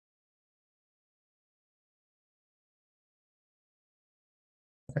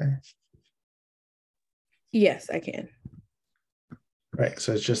Okay. Yes, I can. Right,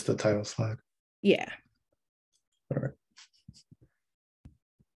 so it's just the title slide. Yeah. All right.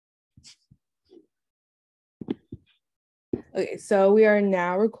 Okay, so we are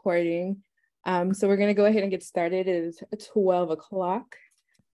now recording. So we're gonna go ahead and get started. It is 12 o'clock.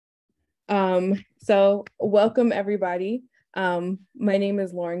 So welcome everybody. My name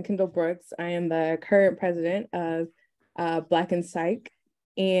is Lauren Kendall Brooks. I am the current president of Black and Psych,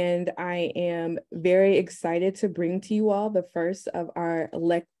 and I am very excited to bring to you all the first of our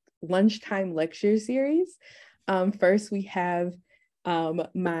lunchtime lecture series. First, we have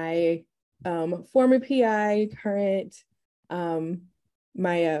my former PI, current my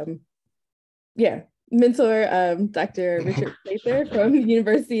mentor, Dr. Richard Prather from the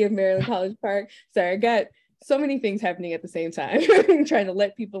University of Maryland College Park. Sorry, I got so many things happening at the same time, trying to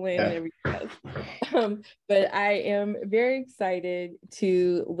let people in and everything else. But I am very excited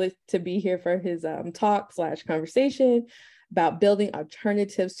to be here for his talk/conversation about building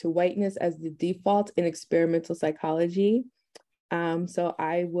alternatives to whiteness as the default in experimental psychology. So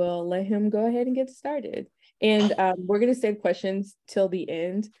I will let him go ahead and get started. And we're going to save questions till the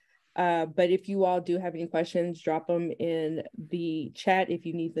end. But if you all do have any questions, drop them in the chat if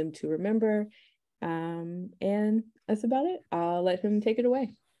you need them to remember. And that's about it. I'll let him take it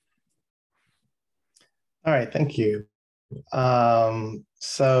away. All right, thank you.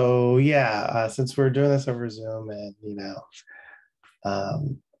 Since we're doing this over Zoom and,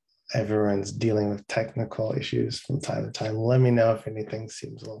 everyone's dealing with technical issues from time to time, let me know if anything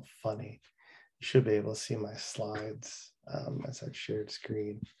seems a little funny. You should be able to see my slides as I've shared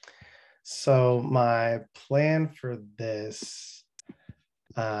screen. So my plan for this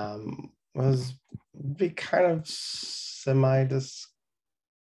was be kind of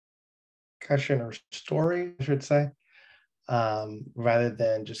semi-discussion or story, I should say, rather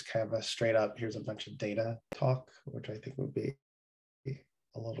than just kind of a straight up, here's a bunch of data talk, which I think would be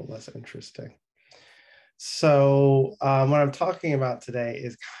a little less interesting. So what I'm talking about today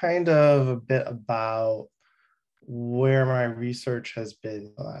is kind of a bit about where my research has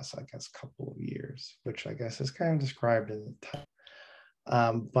been the last, I guess, couple of years, which I guess is kind of described in the title.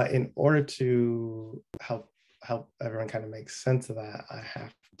 But in order to help everyone kind of make sense of that, I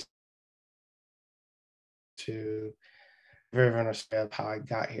have to very understand how I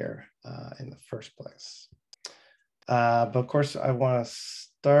got here in the first place. But of course, I want to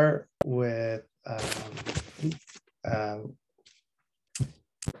start with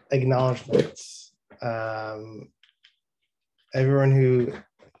acknowledgements. Everyone who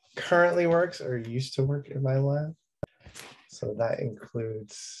currently works or used to work in my lab. So that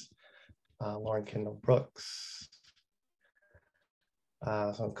includes Lauren Kendall Brooks,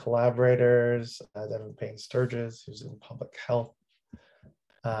 some collaborators, Devin Payne Sturgis, who's in public health,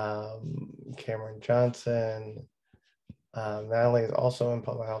 Cameron Johnson. Natalie is also in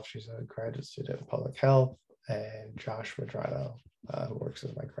public health. She's a graduate student in public health, and Josh Madrano, who works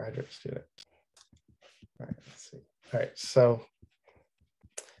as my graduate student. All right, let's see. All right, so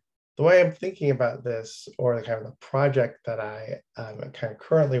the way I'm thinking about this, or the kind of the project that I'm kind of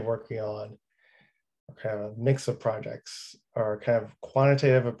currently working on, or kind of a mix of projects, are kind of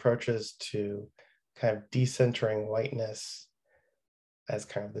quantitative approaches to kind of decentering whiteness as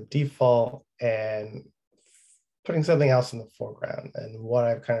kind of the default and putting something else in the foreground. And what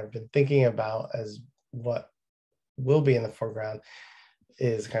I've kind of been thinking about as what will be in the foreground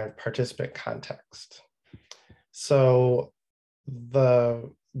is kind of participant context. So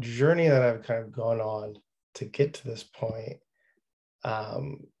the journey that I've kind of gone on to get to this point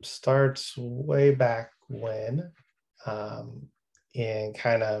starts way back when in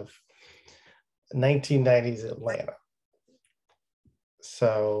kind of 1990s Atlanta.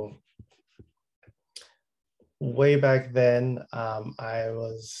 So way back then, I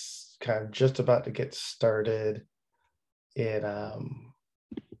was kind of just about to get started in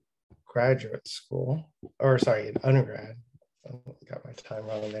graduate school, or sorry, in undergrad. I got my time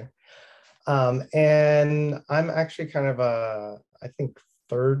wrong there. And I'm actually kind of I think,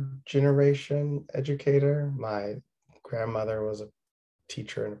 third generation educator. My grandmother was a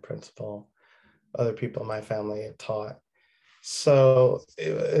teacher and a principal. Other people in my family had taught. So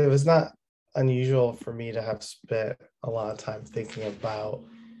it was not unusual for me to have spent a lot of time thinking about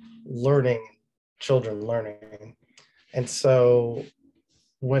learning, children learning. And so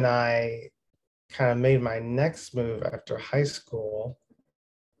when I kind of made my next move after high school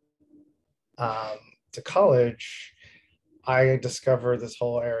to college, I discovered this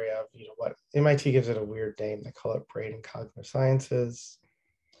whole area of, what MIT gives it a weird name. They call it brain and cognitive sciences.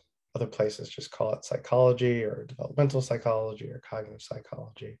 other places just call it psychology or developmental psychology or cognitive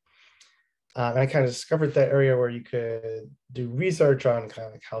psychology. And I kind of discovered that area where you could do research on kind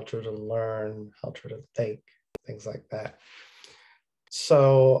of like how children learn, how children think, things like that.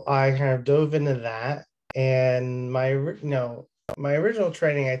 So I kind of dove into that, and my original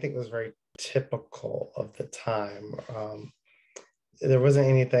training, I think, was very typical of the time. There wasn't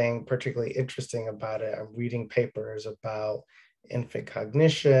anything particularly interesting about it. I'm reading papers about infant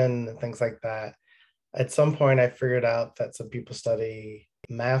cognition and things like that. At some point, I figured out that some people study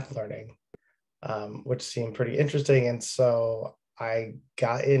math learning, which seemed pretty interesting. And so I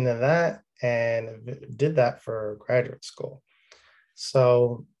got into that and did that for graduate school.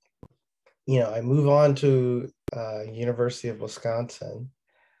 So, I move on to University of Wisconsin.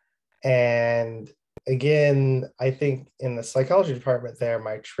 And again, I think in the psychology department there,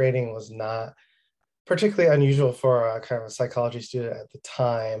 my training was not particularly unusual for a kind of a psychology student at the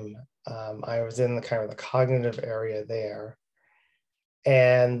time. I was in the kind of the cognitive area there.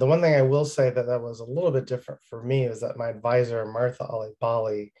 And the one thing I will say that was a little bit different for me was that my advisor, Martha Ali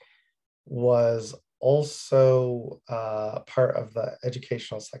Bali, was also part of the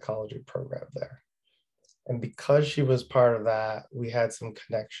educational psychology program there. And because she was part of that, we had some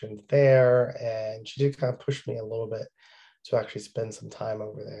connection there, and she did kind of push me a little bit to actually spend some time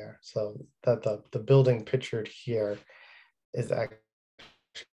over there. So that the building pictured here is actually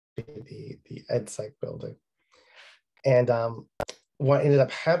the Ed Psych building. And what ended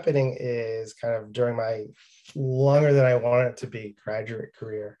up happening is kind of during my longer than I wanted it to be graduate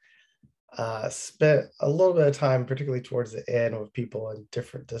career, spent a little bit of time, particularly towards the end, with people in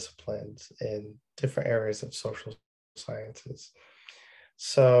different disciplines in different areas of social sciences.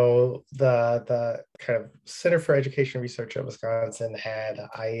 So the kind of Center for Education Research at Wisconsin had an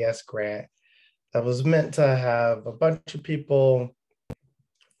IES grant that was meant to have a bunch of people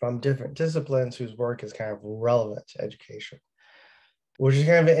from different disciplines whose work is kind of relevant to education, which is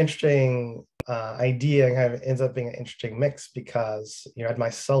kind of an interesting idea, and kind of ends up being an interesting mix because I had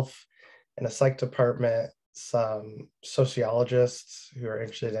myself in a psych department, some sociologists who are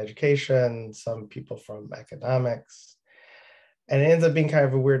interested in education, some people from economics. And it ends up being kind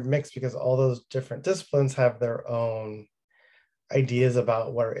of a weird mix because all those different disciplines have their own ideas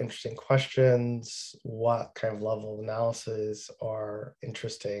about what are interesting questions, what kind of level of analysis are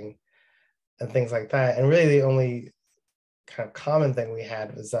interesting, and things like that. And really the only kind of common thing we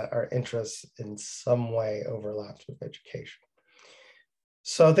had was that our interests in some way overlapped with education.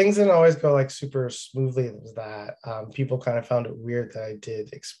 So things didn't always go like super smoothly with that. People kind of found it weird that I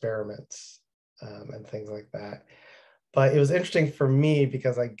did experiments and things like that. But it was interesting for me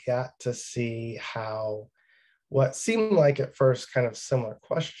because I got to see how what seemed like at first kind of similar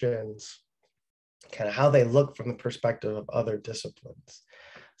questions, kind of how they look from the perspective of other disciplines.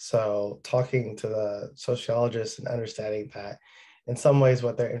 So talking to the sociologists and understanding that in some ways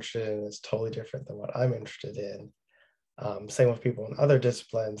what they're interested in is totally different than what I'm interested in. Same with people in other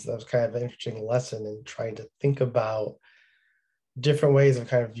disciplines. That was kind of an interesting lesson in trying to think about different ways of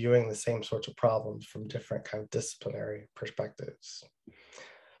kind of viewing the same sorts of problems from different kind of disciplinary perspectives.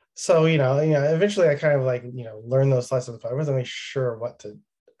 So, eventually I kind of learned those lessons, but I wasn't really sure what to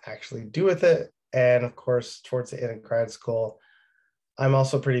actually do with it. And of course, towards the end of grad school, I'm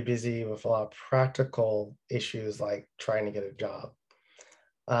also pretty busy with a lot of practical issues like trying to get a job.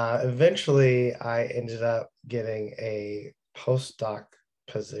 Eventually, I ended up getting a postdoc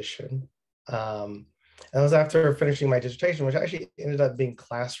position. And that was after finishing my dissertation, which actually ended up being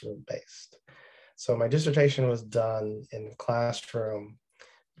classroom based. So my dissertation was done in the classroom,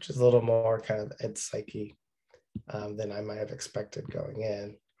 which is a little more kind of ed psyche than I might have expected going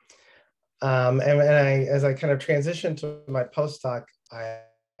in. As I kind of transitioned to my postdoc, I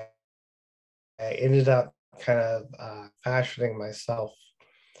ended up kind of fashioning myself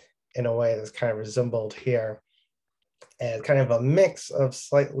in a way that's kind of resembled here, and kind of a mix of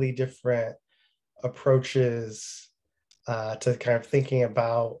slightly different approaches to kind of thinking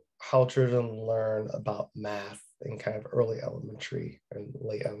about how children learn about math in kind of early elementary and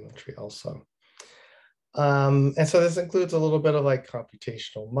late elementary also. And so this includes a little bit of like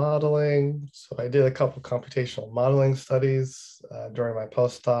computational modeling. So I did a couple computational modeling studies during my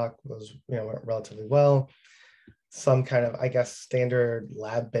postdoc. Those went relatively well. Some kind of, I guess, standard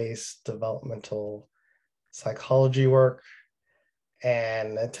lab-based developmental psychology work,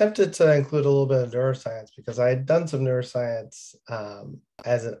 and attempted to include a little bit of neuroscience because I had done some neuroscience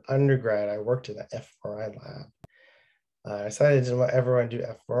as an undergrad. I worked in an fMRI lab. I decided I didn't ever want to do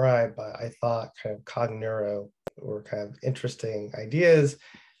fMRI, but I thought kind of cogneuro were kind of interesting ideas.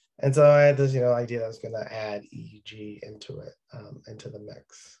 And so I had this, idea that I was going to add EEG into it, into the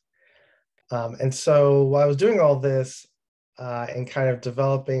mix. And so while I was doing all this and kind of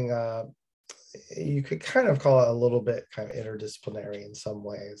developing, you could kind of call it a little bit kind of interdisciplinary in some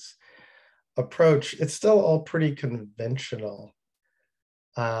ways approach, it's still all pretty conventional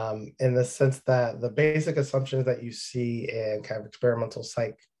in the sense that the basic assumptions that you see in kind of experimental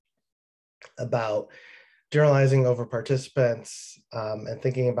psych about generalizing over participants and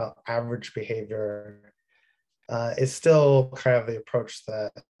thinking about average behavior is still kind of the approach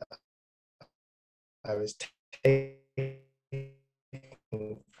that I was taking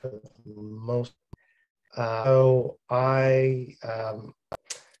for the most. So I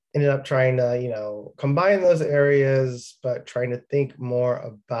ended up trying to, combine those areas, but trying to think more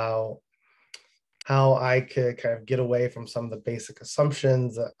about how I could kind of get away from some of the basic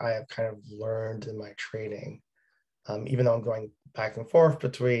assumptions that I have kind of learned in my training, even though I'm going back and forth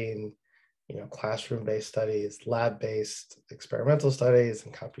between, classroom-based studies, lab-based experimental studies,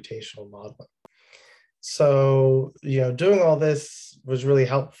 and computational modeling. So, doing all this was really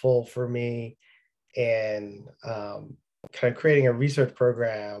helpful for me in kind of creating a research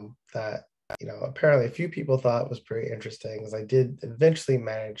program that, apparently a few people thought was pretty interesting, because I did eventually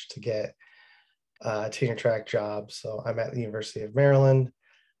manage to get a tenure track job. So I'm at the University of Maryland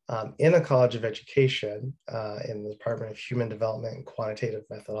in a College of Education in the Department of Human Development and Quantitative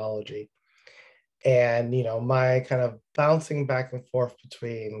Methodology. And, my kind of bouncing back and forth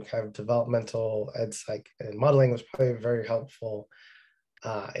between kind of developmental ed psych and modeling was probably very helpful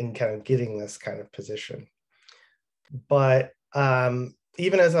in kind of getting this kind of position. But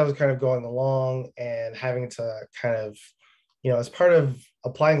even as I was kind of going along and having to kind of, as part of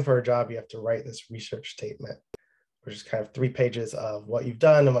applying for a job, you have to write this research statement, which is kind of 3 pages of what you've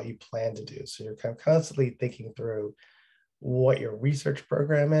done and what you plan to do. So you're kind of constantly thinking through what your research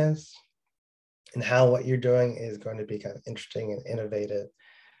program is and how what you're doing is going to be kind of interesting and innovative.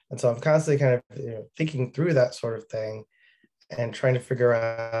 And so I'm constantly kind of thinking through that sort of thing and trying to figure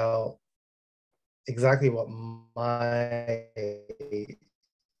out exactly what my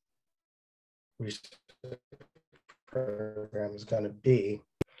research program is going to be.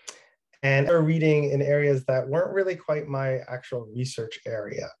 And reading in areas that weren't really quite my actual research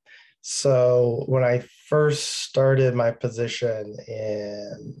area. So when I first started my position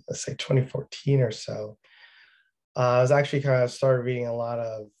in, let's say, 2014 or so, I was actually kind of started reading a lot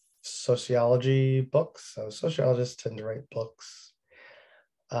of sociology books. So sociologists tend to write books.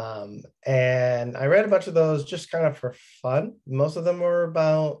 And I read a bunch of those just kind of for fun. Most of them were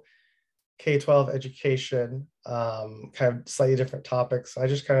about K-12 education, kind of slightly different topics. I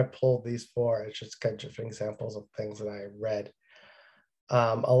just kind of pulled these 4 as just kind of different examples of things that I read.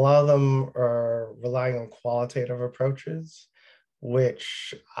 A lot of them are relying on qualitative approaches,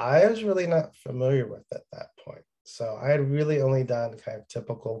 which I was really not familiar with at that point. So I had really only done kind of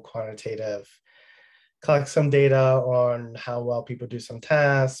typical quantitative, collect some data on how well people do some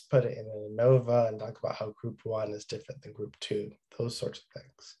tasks, put it in an ANOVA, and talk about how group 1 is different than group 2, those sorts of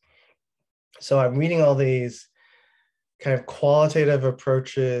things. So I'm reading all these kind of qualitative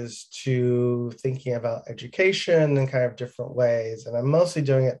approaches to thinking about education in kind of different ways. And I'm mostly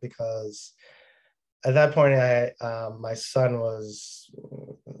doing it because at that point, my son was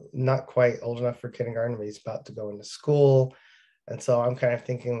not quite old enough for kindergarten, but he's about to go into school. And so I'm kind of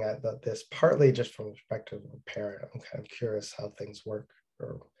thinking about this partly just from the perspective of a parent. I'm kind of curious how things work,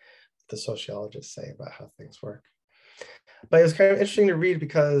 or what the sociologists say about how things work. But it was kind of interesting to read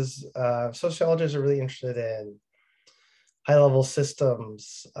because sociologists are really interested in high-level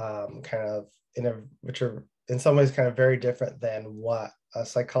systems, which are in some ways kind of very different than what a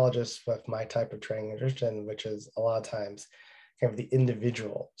psychologist with my type of training is interested in, which is a lot of times kind of the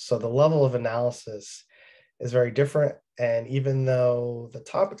individual. So the level of analysis is very different. And even though the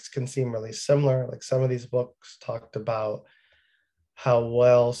topics can seem really similar, like some of these books talked about how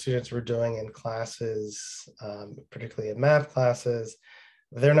well students were doing in classes, particularly in math classes,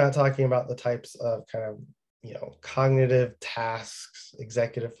 they're not talking about the types of kind of cognitive tasks,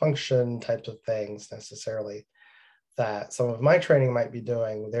 executive function types of things necessarily that some of my training might be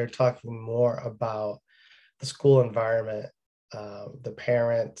doing. They're talking more about the school environment, the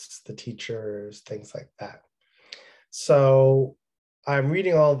parents, the teachers, things like that. So I'm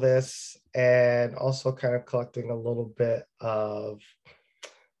reading all this and also kind of collecting a little bit of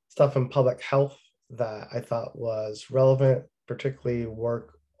stuff in public health that I thought was relevant, particularly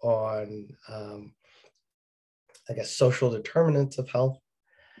work on social determinants of health.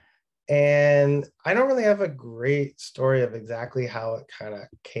 And I don't really have a great story of exactly how it kind of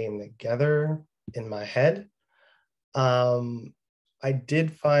came together in my head. I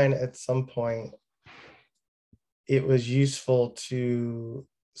did find at some point it was useful to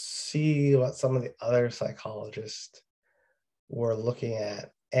see what some of the other psychologists were looking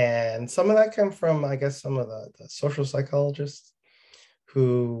at. And some of that came from, I guess, some of the social psychologists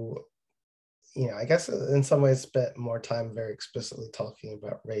who, I guess in some ways spent more time very explicitly talking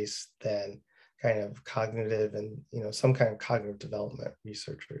about race than kind of cognitive and, some kind of cognitive development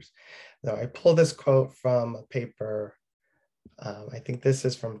researchers. Now, I pulled this quote from a paper, I think this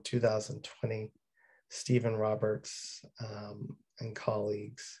is from 2020, Stephen Roberts and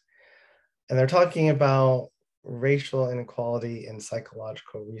colleagues. And they're talking about racial inequality in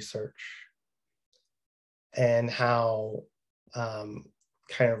psychological research and how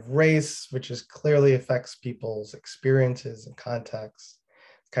kind of race, which is clearly affects people's experiences and contexts,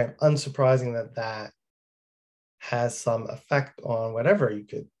 it's kind of unsurprising that has some effect on whatever you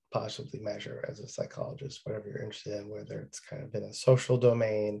could possibly measure as a psychologist, whatever you're interested in, whether it's kind of in a social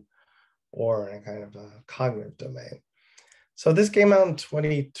domain or in a kind of a cognitive domain. So this came out in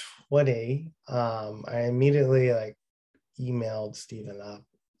 2020. I immediately emailed Stephen up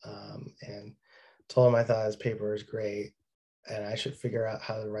and told him I thought his paper was great and I should figure out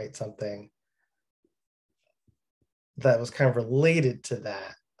how to write something that was kind of related to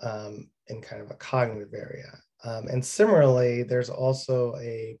that in kind of a cognitive area. And similarly, there's also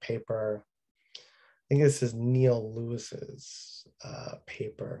a paper, I think this is Neil Lewis's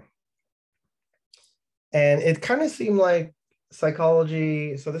paper. And it kind of seemed like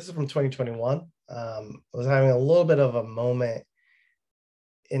psychology, so this is from 2021, was having a little bit of a moment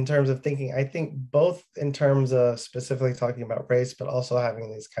in terms of thinking, I think both in terms of specifically talking about race, but also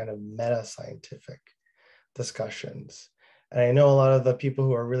having these kind of meta-scientific discussions. And I know a lot of the people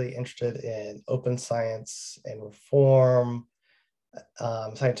who are really interested in open science and reform,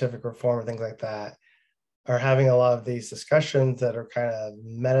 scientific reform and things like that, are having a lot of these discussions that are kind of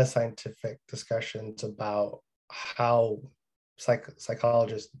meta-scientific discussions about how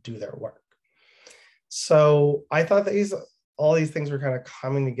psychologists do their work. So I thought that all these things were kind of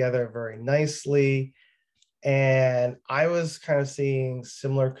coming together very nicely. And I was kind of seeing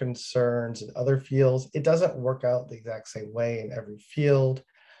similar concerns in other fields. It doesn't work out the exact same way in every field,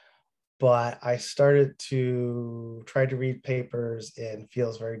 but I started to try to read papers in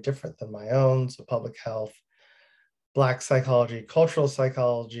fields very different than my own. So public health, Black psychology, cultural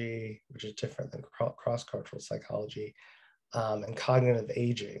psychology, which is different than cross-cultural psychology, and cognitive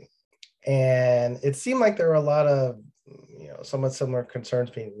aging. And it seemed like there were a lot of, somewhat similar concerns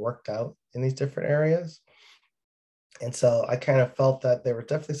being worked out in these different areas. And so I kind of felt that there was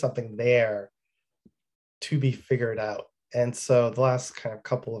definitely something there to be figured out. And so the last kind of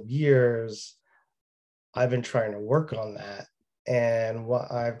couple of years, I've been trying to work on that. And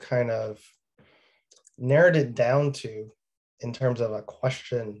what I've kind of narrowed it down to in terms of a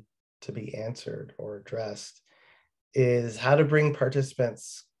question to be answered or addressed is how to bring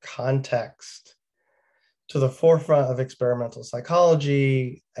participants' context to the forefront of experimental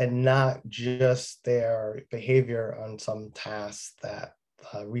psychology and not just their behavior on some task that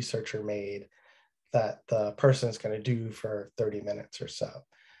a researcher made that the person is going to do for 30 minutes or so.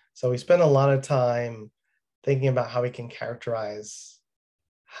 So we spend a lot of time thinking about how we can characterize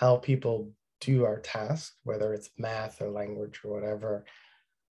how people do our task, whether it's math or language or whatever.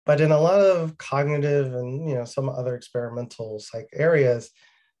 But in a lot of cognitive and some other experimental psych areas,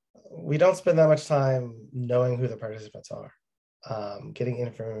 we don't spend that much time knowing who the participants are, getting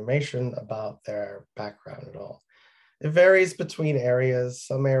information about their background at all. It varies between areas.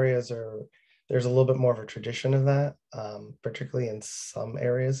 Some areas there's a little bit more of a tradition of that, particularly in some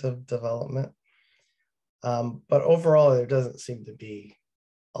areas of development. But overall, there doesn't seem to be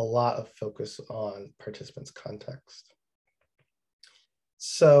a lot of focus on participants' context.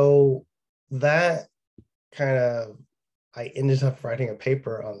 So that kind of, I ended up writing a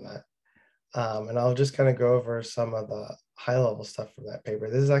paper on that. And I'll just kind of go over some of the high level stuff from that paper.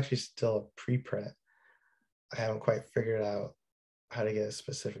 This is actually still a preprint. I haven't quite figured out how to get a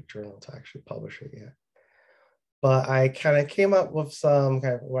specific journal to actually publish it yet. But I kind of came up with some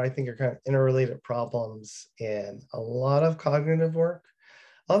kind of what I think are kind of interrelated problems in a lot of cognitive work.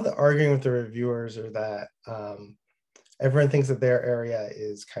 A lot of the arguing with the reviewers are that everyone thinks that their area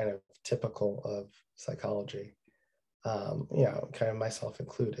is kind of typical of psychology. Kind of myself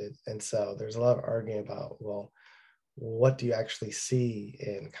included. And so there's a lot of arguing about, well, what do you actually see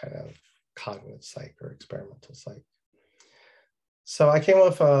in kind of cognitive psych or experimental psych? So I came up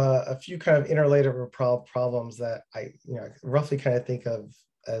with a few kind of interrelated problems that I roughly kind of think of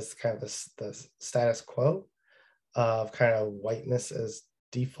as kind of the status quo of kind of whiteness as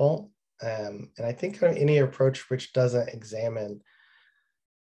default. And I think kind of any approach which doesn't examine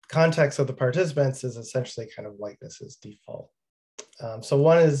context of the participants is essentially kind of whiteness as default. So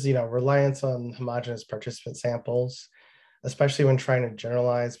one is, reliance on homogeneous participant samples, especially when trying to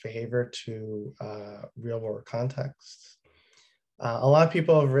generalize behavior to real world contexts. A lot of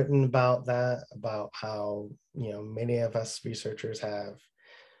people have written about that, about how, many of us researchers have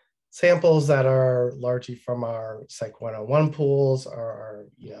samples that are largely from our Psych 101 pools are,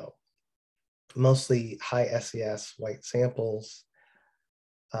 mostly high SES white samples.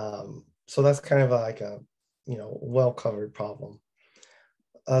 So that's kind of like a, well-covered problem.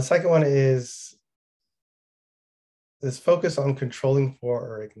 Second one is this focus on controlling for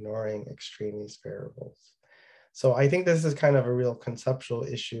or ignoring extraneous variables. So I think this is kind of a real conceptual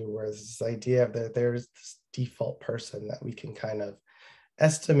issue, where this idea that there's this default person that we can kind of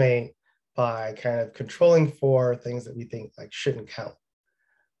estimate by kind of controlling for things that we think like shouldn't count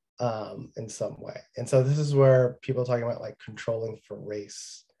in some way. And so this is where people talking about like controlling for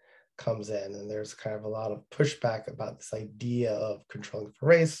race comes in. And there's kind of a lot of pushback about this idea of controlling for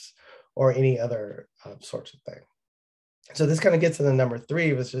race or any other sorts of thing. So this kind of gets into number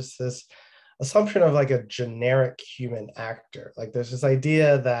 3, was just this assumption of like a generic human actor. Like there's this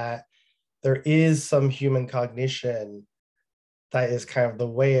idea that there is some human cognition that is kind of the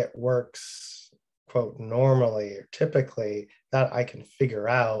way it works, quote, normally or typically, that I can figure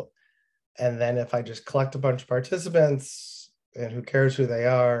out. And then if I just collect a bunch of participants, and who cares who they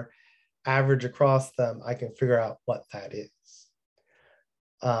are, average across them, I can figure out what that is.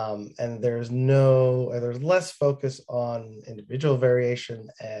 And there's less focus on individual variation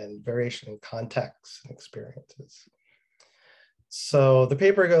and variation in contexts and experiences. So the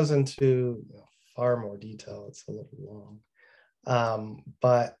paper goes into far more detail. It's a little long,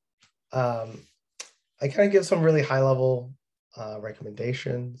 but I kind of give some really high level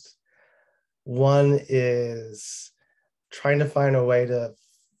recommendations. One is trying to find a way to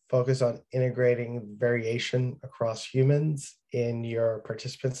focus on integrating variation across humans in your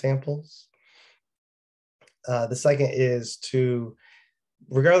participant samples. The second is to,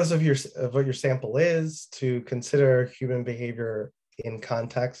 regardless of what your sample is, to consider human behavior in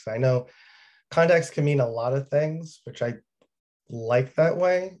context. I know context can mean a lot of things, which I like that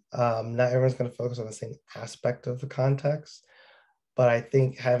way. Not everyone's going to focus on the same aspect of the context, but I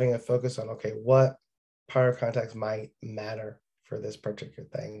think having a focus on, okay, what part of context might matter for this particular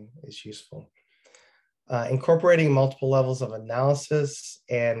thing is useful. Incorporating multiple levels of analysis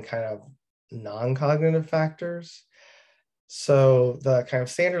and kind of non-cognitive factors. So the kind of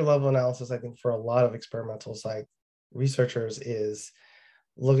standard level analysis, I think for a lot of experimental psych researchers, is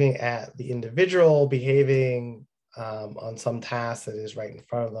looking at the individual behaving on some task that is right in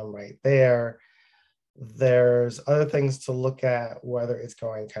front of them right there. There's other things to look at, whether it's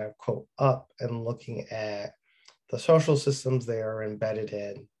going kind of quote up and looking at the social systems they are embedded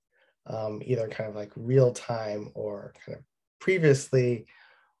in, either kind of like real time or kind of previously,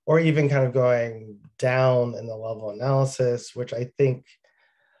 or even kind of going down in the level analysis, which I think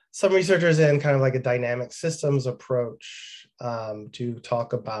some researchers in kind of like a dynamic systems approach to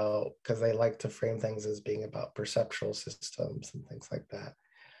talk about, because they like to frame things as being about perceptual systems and things like that.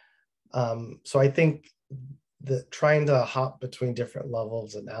 So I think that trying to hop between different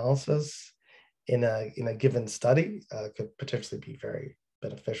levels of analysis in a given study could potentially be very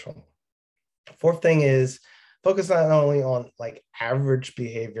beneficial. Fourth thing is focus not only on like average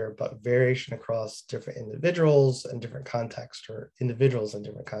behavior, but variation across different individuals and different contexts, or individuals in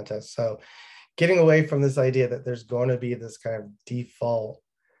different contexts. So getting away from this idea that there's going to be this kind of default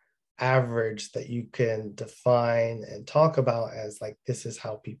average that you can define and talk about as like, this is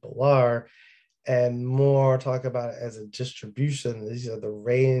how people are, and more talk about it as a distribution. These are the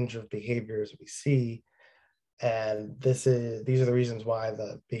range of behaviors we see, and these are the reasons why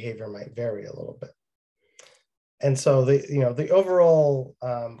the behavior might vary a little bit. And so the overall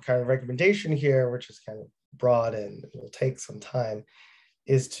kind of recommendation here, which is kind of broad and will take some time,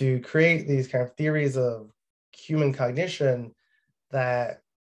 is to create these kind of theories of human cognition that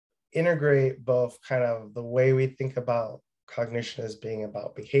integrate both kind of the way we think about cognition as being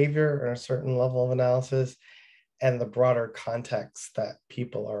about behavior or a certain level of analysis, and the broader context that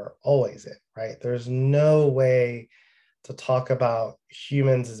people are always in, right? There's no way to talk about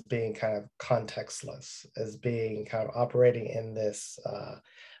humans as being kind of contextless, as being kind of operating in this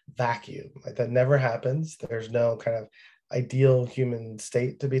vacuum. Like that never happens. There's no kind of ideal human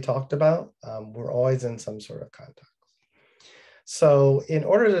state to be talked about. We're always in some sort of context. So in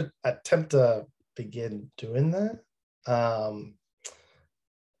order to attempt to begin doing that,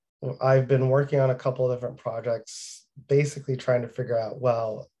 I've been working on a couple of different projects, basically trying to figure out,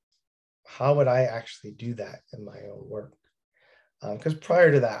 well, how would I actually do that in my own work? Because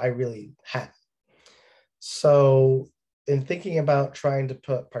prior to that, I really hadn't. So in thinking about trying to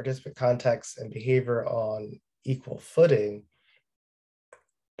put participant context and behavior on equal footing,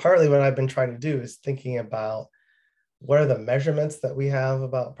 partly what I've been trying to do is thinking about what are the measurements that we have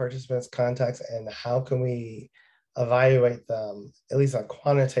about participants' context and how can we evaluate them, at least in a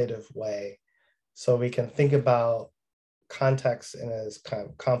quantitative way, so we can think about context in as kind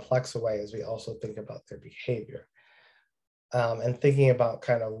of complex a way as we also think about their behavior. And thinking about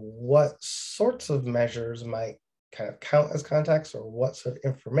kind of what sorts of measures might kind of count as context or what sort of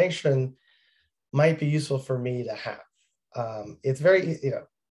information might be useful for me to have. It's very,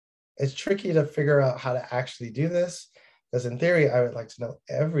 it's tricky to figure out how to actually do this, because in theory, I would like to know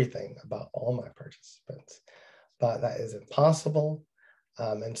everything about all my participants, but that is impossible.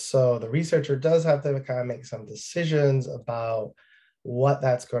 And so the researcher does have to kind of make some decisions about what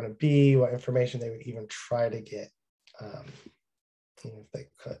that's going to be, what information they would even try to get, if they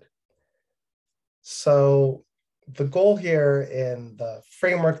could. So the goal here in the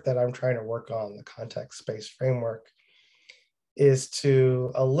framework that I'm trying to work on, the context-based framework, is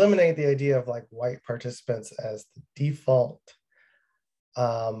to eliminate the idea of like white participants as the default.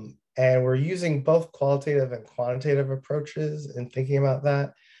 And we're using both qualitative and quantitative approaches in thinking about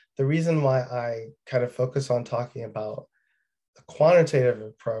that. The reason why I kind of focus on talking about the quantitative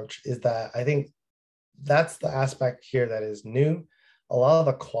approach is that I think that's the aspect here that is new. A lot of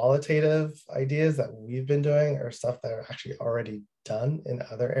the qualitative ideas that we've been doing are stuff that are actually already done in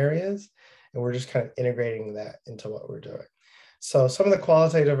other areas, and we're just kind of integrating that into what we're doing. So some of the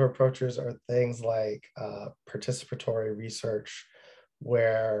qualitative approaches are things like participatory research,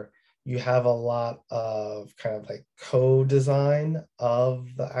 where you have a lot of kind of like co-design of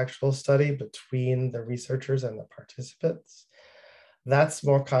the actual study between the researchers and the participants. That's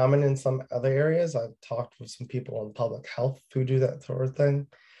more common in some other areas. I've talked with some people in public health who do that sort of thing.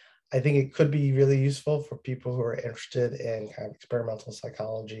 I think it could be really useful for people who are interested in kind of experimental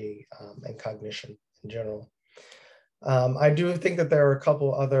psychology and cognition in general. I do think that there are a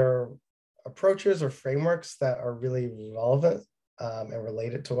couple other approaches or frameworks that are really relevant and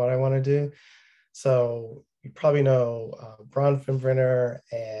related to what I want to do. So you probably know Bronfenbrenner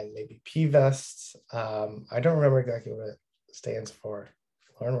and maybe PVEST. I don't remember exactly what it stands for.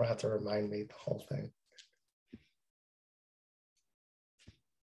 Lauren will have to remind me the whole thing.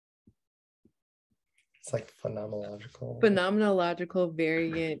 It's like phenomenological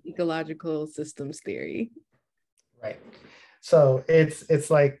variant ecological systems theory. Right. So it's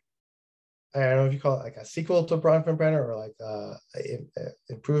like, I don't know if you call it like a sequel to Bronfenbrenner or like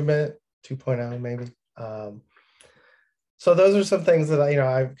improvement 2.0 maybe. So those are some things that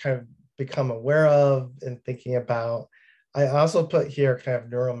I've kind of become aware of and thinking about. I also put here kind of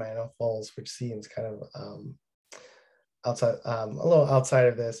neuromanifolds, which seems kind of outside, a little outside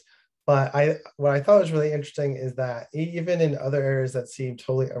of this. But what I thought was really interesting is that even in other areas that seem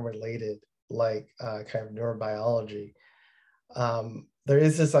totally unrelated, like kind of neurobiology, there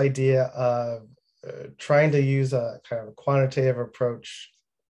is this idea of trying to use a kind of a quantitative approach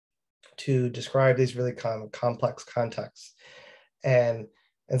to describe these really kind of complex contexts. And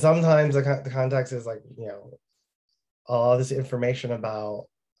sometimes the context is like, all this information about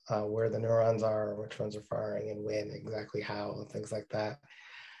where the neurons are, which ones are firing and when, exactly how, and things like that.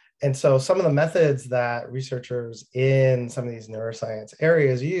 And so some of the methods that researchers in some of these neuroscience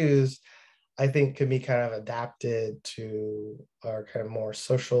areas use, I think, can be kind of adapted to our kind of more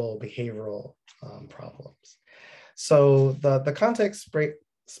social behavioral problems. So the context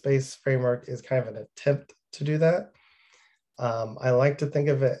space framework is kind of an attempt to do that. I like to think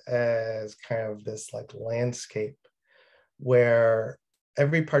of it as kind of this like landscape where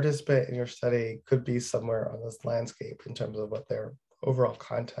every participant in your study could be somewhere on this landscape in terms of what their overall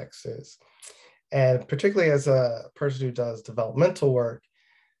context is. And particularly as a person who does developmental work,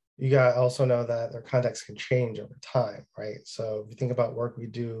 you got to also know that their context can change over time, right? So if you think about work we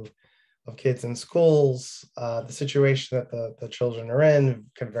do of kids in schools, the situation that the children are in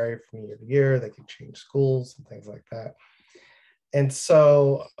can vary from year to year. They can change schools and things like that. And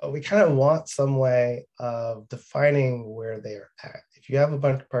so we kind of want some way of defining where they're at. If you have a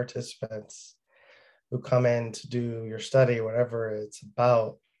bunch of participants who come in to do your study, whatever it's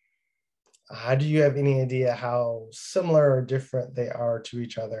about, how do you have any idea how similar or different they are to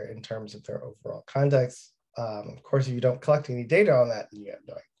each other in terms of their overall context? Of course, if you don't collect any data on that, then you have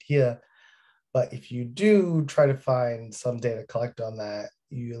no idea. But if you do try to find some data collect on that,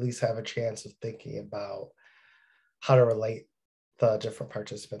 you at least have a chance of thinking about how to relate the different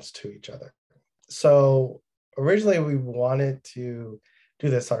participants to each other. So originally we wanted to do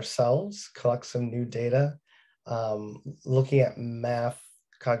this ourselves, collect some new data, looking at math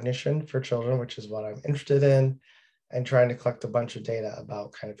cognition for children, which is what I'm interested in, and trying to collect a bunch of data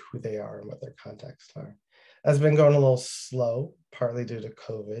about kind of who they are and what their contexts are. That's been going a little slow, partly due to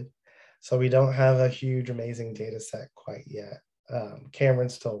COVID. So we don't have a huge, amazing data set quite yet.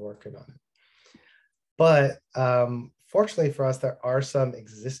 Cameron's still working on it. But fortunately for us, there are some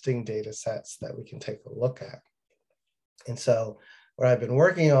existing data sets that we can take a look at. And so what I've been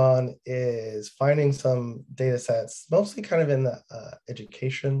working on is finding some data sets, mostly kind of in the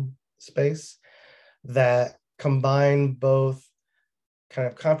education space, that combine both kind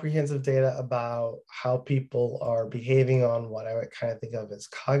of comprehensive data about how people are behaving on what I would kind of think of as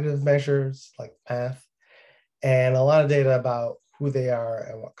cognitive measures like math, and a lot of data about who they are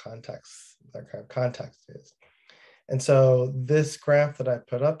and what context their kind of context is. And so this graph that I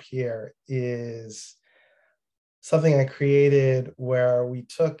put up here is something I created where we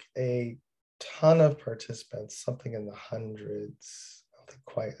took a ton of participants, something in the hundreds, I don't think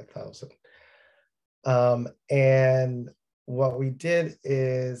quite 1,000. And what we did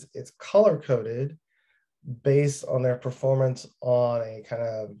is it's color coded based on their performance on a kind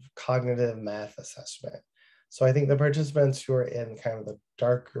of cognitive math assessment. So I think the participants who are in kind of the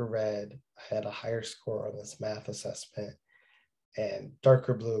darker red had a higher score on this math assessment, and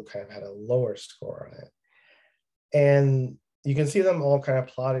darker blue kind of had a lower score on it. And you can see them all kind of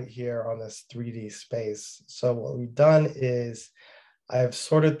plotted here on this 3D space. So what we've done is I've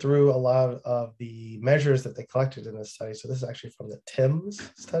sorted through a lot of the measures that they collected in this study. So this is actually from the TIMS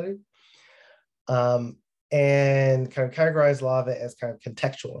study. And kind of categorize a lot of it as kind of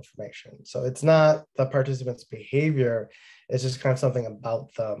contextual information. So it's not the participants' behavior, it's just kind of something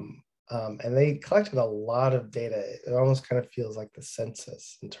about them. And they collected a lot of data. It almost kind of feels like the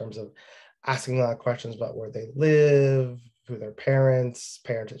census in terms of asking a lot of questions about where they live, who their parents,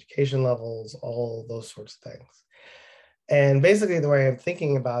 parent education levels, all those sorts of things. And basically the way I'm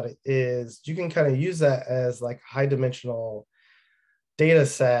thinking about it is you can kind of use that as like a high dimensional data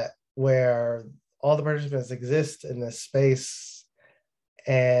set where all the participants exist in this space,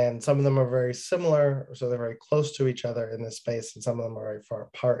 and some of them are very similar, so they're very close to each other in this space, and some of them are very far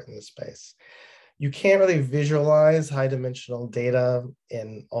apart in this space. You can't really visualize high dimensional data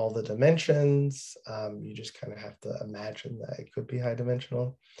in all the dimensions. You just kind of have to imagine that it could be high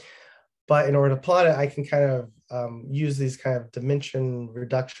dimensional. But in order to plot it, I can kind of use these kind of dimension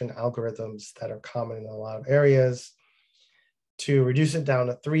reduction algorithms that are common in a lot of areas to reduce it down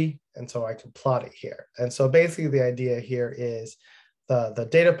to 3. And so I can plot it here. And so basically the idea here is the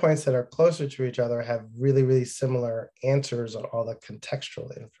data points that are closer to each other have really, really similar answers on all the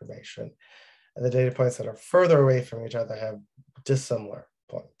contextual information. And the data points that are further away from each other have dissimilar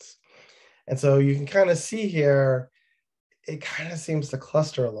points. And so you can kind of see here, it kind of seems to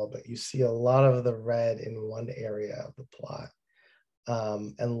cluster a little bit. You see a lot of the red in one area of the plot,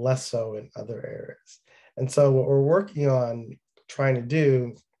 and less so in other areas. And so what we're working on trying to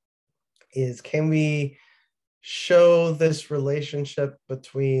do is, can we show this relationship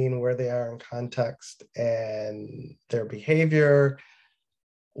between where they are in context and their behavior?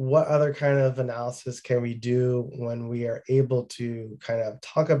 What other kind of analysis can we do when we are able to kind of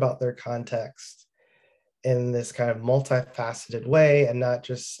talk about their context in this kind of multifaceted way, and not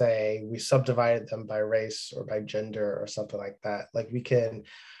just say we subdivided them by race or by gender or something like that? Like, we can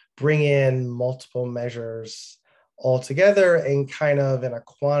bring in multiple measures all together and kind of in a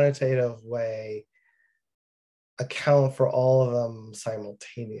quantitative way account for all of them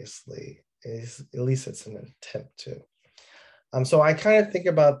simultaneously. At least it's an attempt to. So I kind of think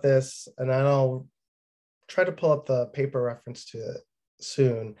about this, and I'll try to pull up the paper reference to it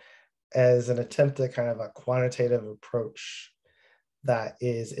soon, as an attempt at kind of a quantitative approach that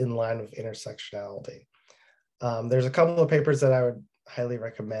is in line with intersectionality. There's a couple of papers that I would highly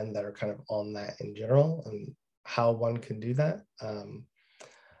recommend that are kind of on that in general and how one can do that.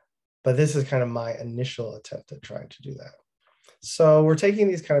 But this is kind of my initial attempt at trying to do that. So we're taking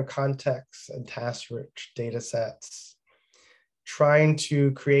these kind of context and task-rich data sets, trying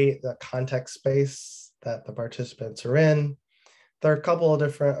to create the context space that the participants are in. There are a couple of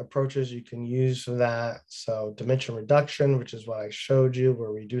different approaches you can use for that. So dimension reduction, which is what I showed you,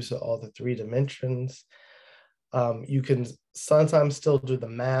 where we reduce it all to 3 dimensions. You can sometimes still do the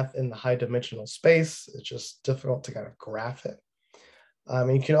math in the high dimensional space. It's just difficult to kind of graph it.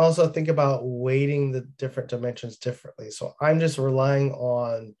 You can also think about weighting the different dimensions differently. So I'm just relying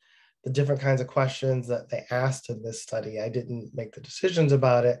on the different kinds of questions that they asked in this study. I didn't make the decisions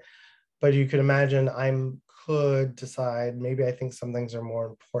about it, but you could imagine I could decide, maybe I think some things are more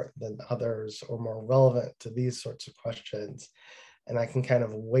important than others or more relevant to these sorts of questions, and I can kind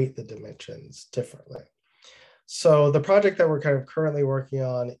of weight the dimensions differently. So the project that we're kind of currently working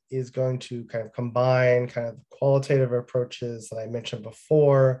on is going to kind of combine kind of qualitative approaches that I mentioned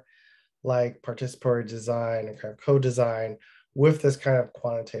before, like participatory design and kind of co-design, with this kind of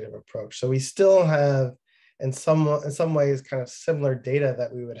quantitative approach. So we still have, in some ways, kind of similar data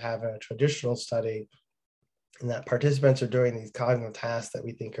that we would have in a traditional study, in that participants are doing these cognitive tasks that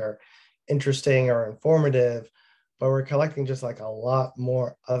we think are interesting or informative, but we're collecting just like a lot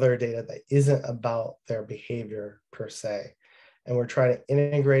more other data that isn't about their behavior per se. And we're trying to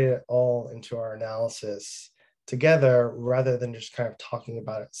integrate it all into our analysis together, rather than just kind of talking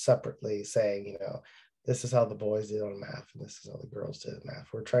about it separately, saying, you know, this is how the boys did on math and this is how the girls did in math.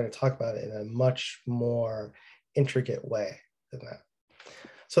 We're trying to talk about it in a much more intricate way than that.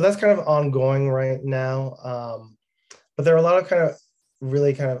 So that's kind of ongoing right now. But there are a lot of kind of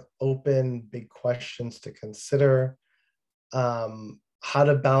really kind of open, big questions to consider. How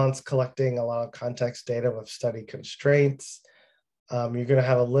to balance collecting a lot of context data with study constraints. You're going to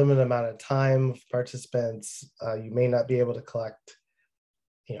have a limited amount of time with participants. You may not be able to collect,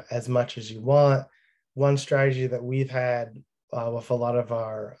 you know, as much as you want. One strategy that we've had with a lot of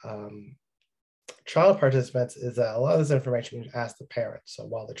our child participants is that a lot of this information you can ask the parents. So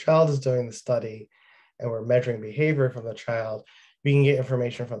while the child is doing the study and we're measuring behavior from the child, we can get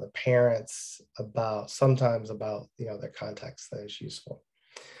information from the parents sometimes about, you know, their context that is useful.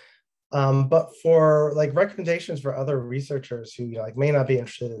 But for like recommendations for other researchers who, you know, like may not be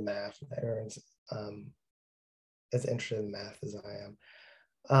interested in math, everyone's as interested in math as I am.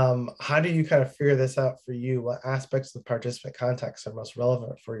 How do you kind of figure this out for you? What aspects of the participant context are most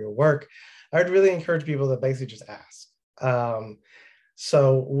relevant for your work? I would really encourage people to basically just ask. I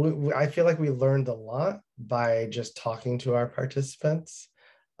feel like we learned a lot by just talking to our participants.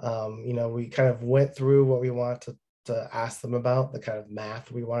 You know, we kind of went through what we wanted to ask them about, the kind of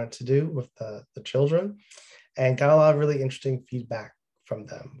math we wanted to do with the children, and got a lot of really interesting feedback from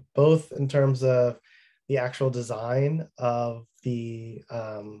them, both in terms of the actual design of the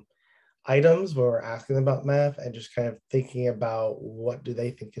items where we're asking them about math, and just kind of thinking about what do they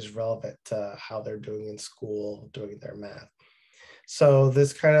think is relevant to how they're doing in school, doing their math. So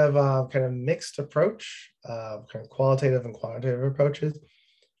this kind of mixed approach, kind of qualitative and quantitative approaches,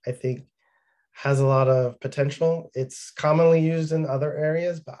 I think has a lot of potential. It's commonly used in other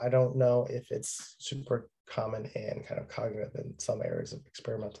areas, but I don't know if it's super common in kind of cognitive in some areas of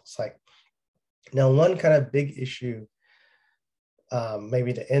experimental psych. Now, one kind of big issue,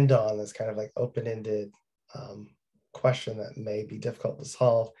 maybe to end on, this kind of like open-ended question that may be difficult to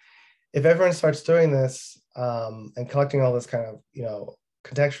solve. If everyone starts doing this and collecting all this kind of, you know,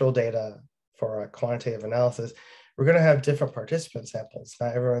 contextual data for a quantitative analysis, we're going to have different participant samples.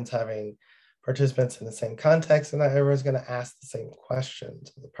 Not everyone's having participants in the same context, and not everyone's going to ask the same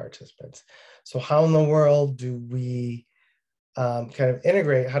questions of the participants. So how in the world do we kind of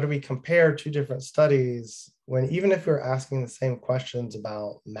integrate? How do we compare two different studies when, even if we're asking the same questions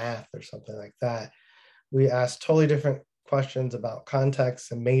about math or something like that, we ask totally different questions about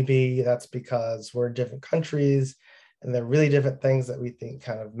context? And maybe that's because we're in different countries and they're really different things that we think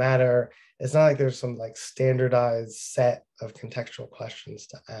kind of matter. It's not like there's some like standardized set of contextual questions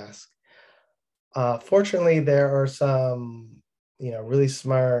to ask. Fortunately, there are some, you know, really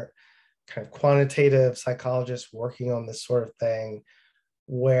smart kind of quantitative psychologists working on this sort of thing,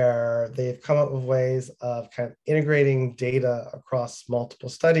 where they've come up with ways of kind of integrating data across multiple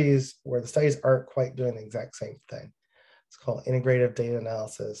studies where the studies aren't quite doing the exact same thing. It's called integrative data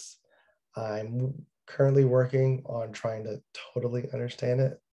analysis. I'm currently working on trying to totally understand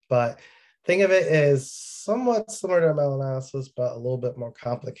it, but think of it as somewhat similar to meta-analysis, but a little bit more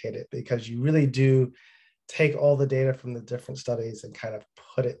complicated, because you really do take all the data from the different studies and kind of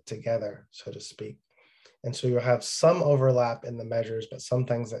put it together, so to speak. And so you'll have some overlap in the measures, but some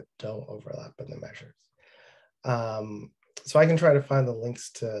things that don't overlap in the measures. So I can try to find the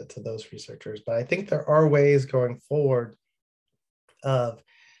links to those researchers, but I think there are ways going forward of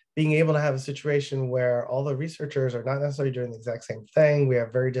being able to have a situation where all the researchers are not necessarily doing the exact same thing. We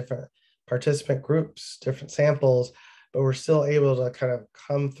have very different participant groups, different samples, but we're still able to kind of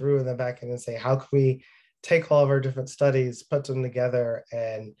come through in the back end and say, how can we take all of our different studies, put them together,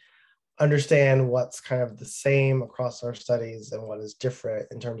 and understand what's kind of the same across our studies and what is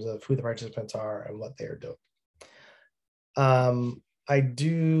different in terms of who the participants are and what they are doing. I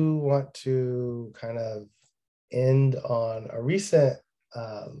do want to kind of end on a recent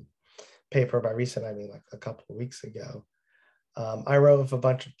paper. By recent, I mean like a couple of weeks ago. I wrote with a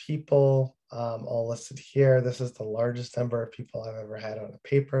bunch of people, all listed here. This is the largest number of people I've ever had on a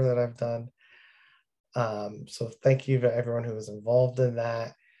paper that I've done. So thank you to everyone who was involved in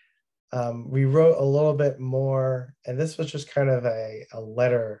that. we wrote a little bit more, and this was just kind of a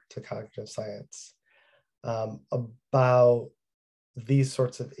letter to cognitive science about these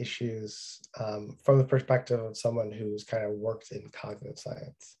sorts of issues from the perspective of someone who's kind of worked in cognitive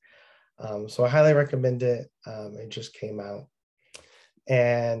science. So I highly recommend it. It just came out.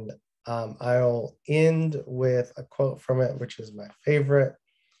 And I'll end with a quote from it, which is my favorite.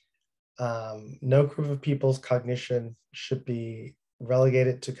 No group of people's cognition should be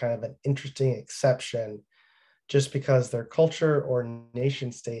relegated to kind of an interesting exception just because their culture or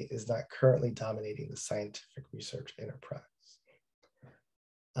nation state is not currently dominating the scientific research enterprise.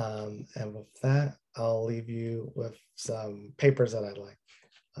 And with that, I'll leave you with some papers that I like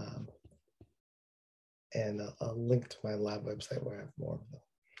and a link to my lab website where I have more of them.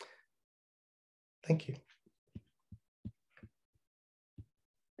 Thank you.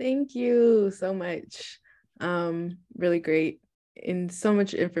 Thank you so much. Really great and so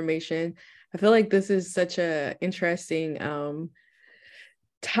much information. I feel like this is such an interesting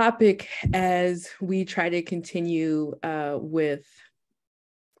topic as we try to continue with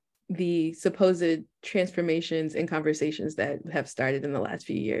the supposed transformations and conversations that have started in the last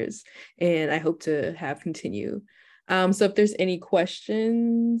few years. And I hope to have continue. So if there's any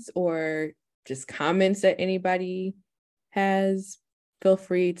questions or just comments that anybody has, feel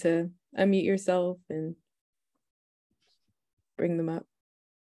free to unmute yourself and bring them up.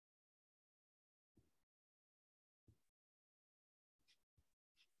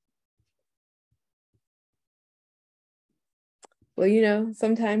 Well, you know,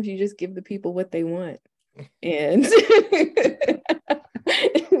 sometimes you just give the people what they want. And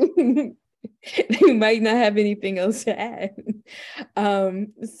they might not have anything else to add.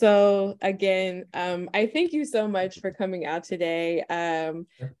 So again, I thank you so much for coming out today.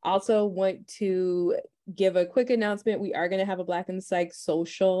 Also want to give a quick announcement. We are going to have a Black in Psych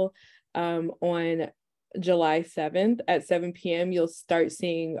social on July 7th at 7 p.m. You'll start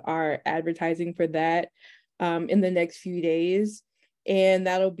seeing our advertising for that in the next few days. And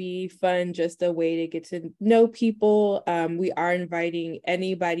that'll be fun, just a way to get to know people. We are inviting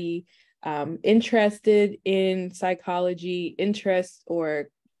anybody interested in psychology, interest or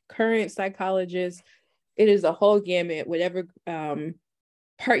current psychologists. It is a whole gamut, whatever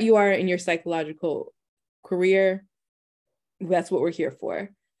part you are in your psychological career, that's what we're here for.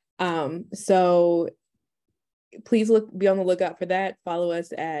 So please be on the lookout for that. Follow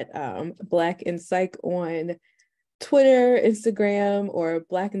us at Black in Psych on Twitter, Instagram, or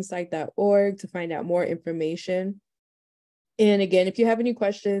blackinpsych.org to find out more information. And again, if you have any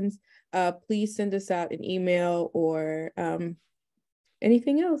questions, please send us out an email or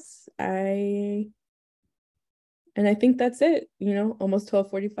anything else. I think that's it. You know, almost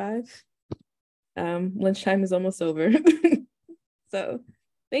 12:45. Lunchtime is almost over. So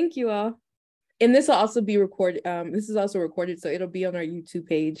thank you all. And this will also be recorded. This is also recorded, so it'll be on our YouTube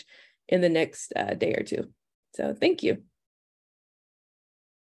page in the next day or two. So thank you.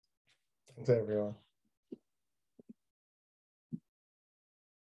 Thanks, everyone.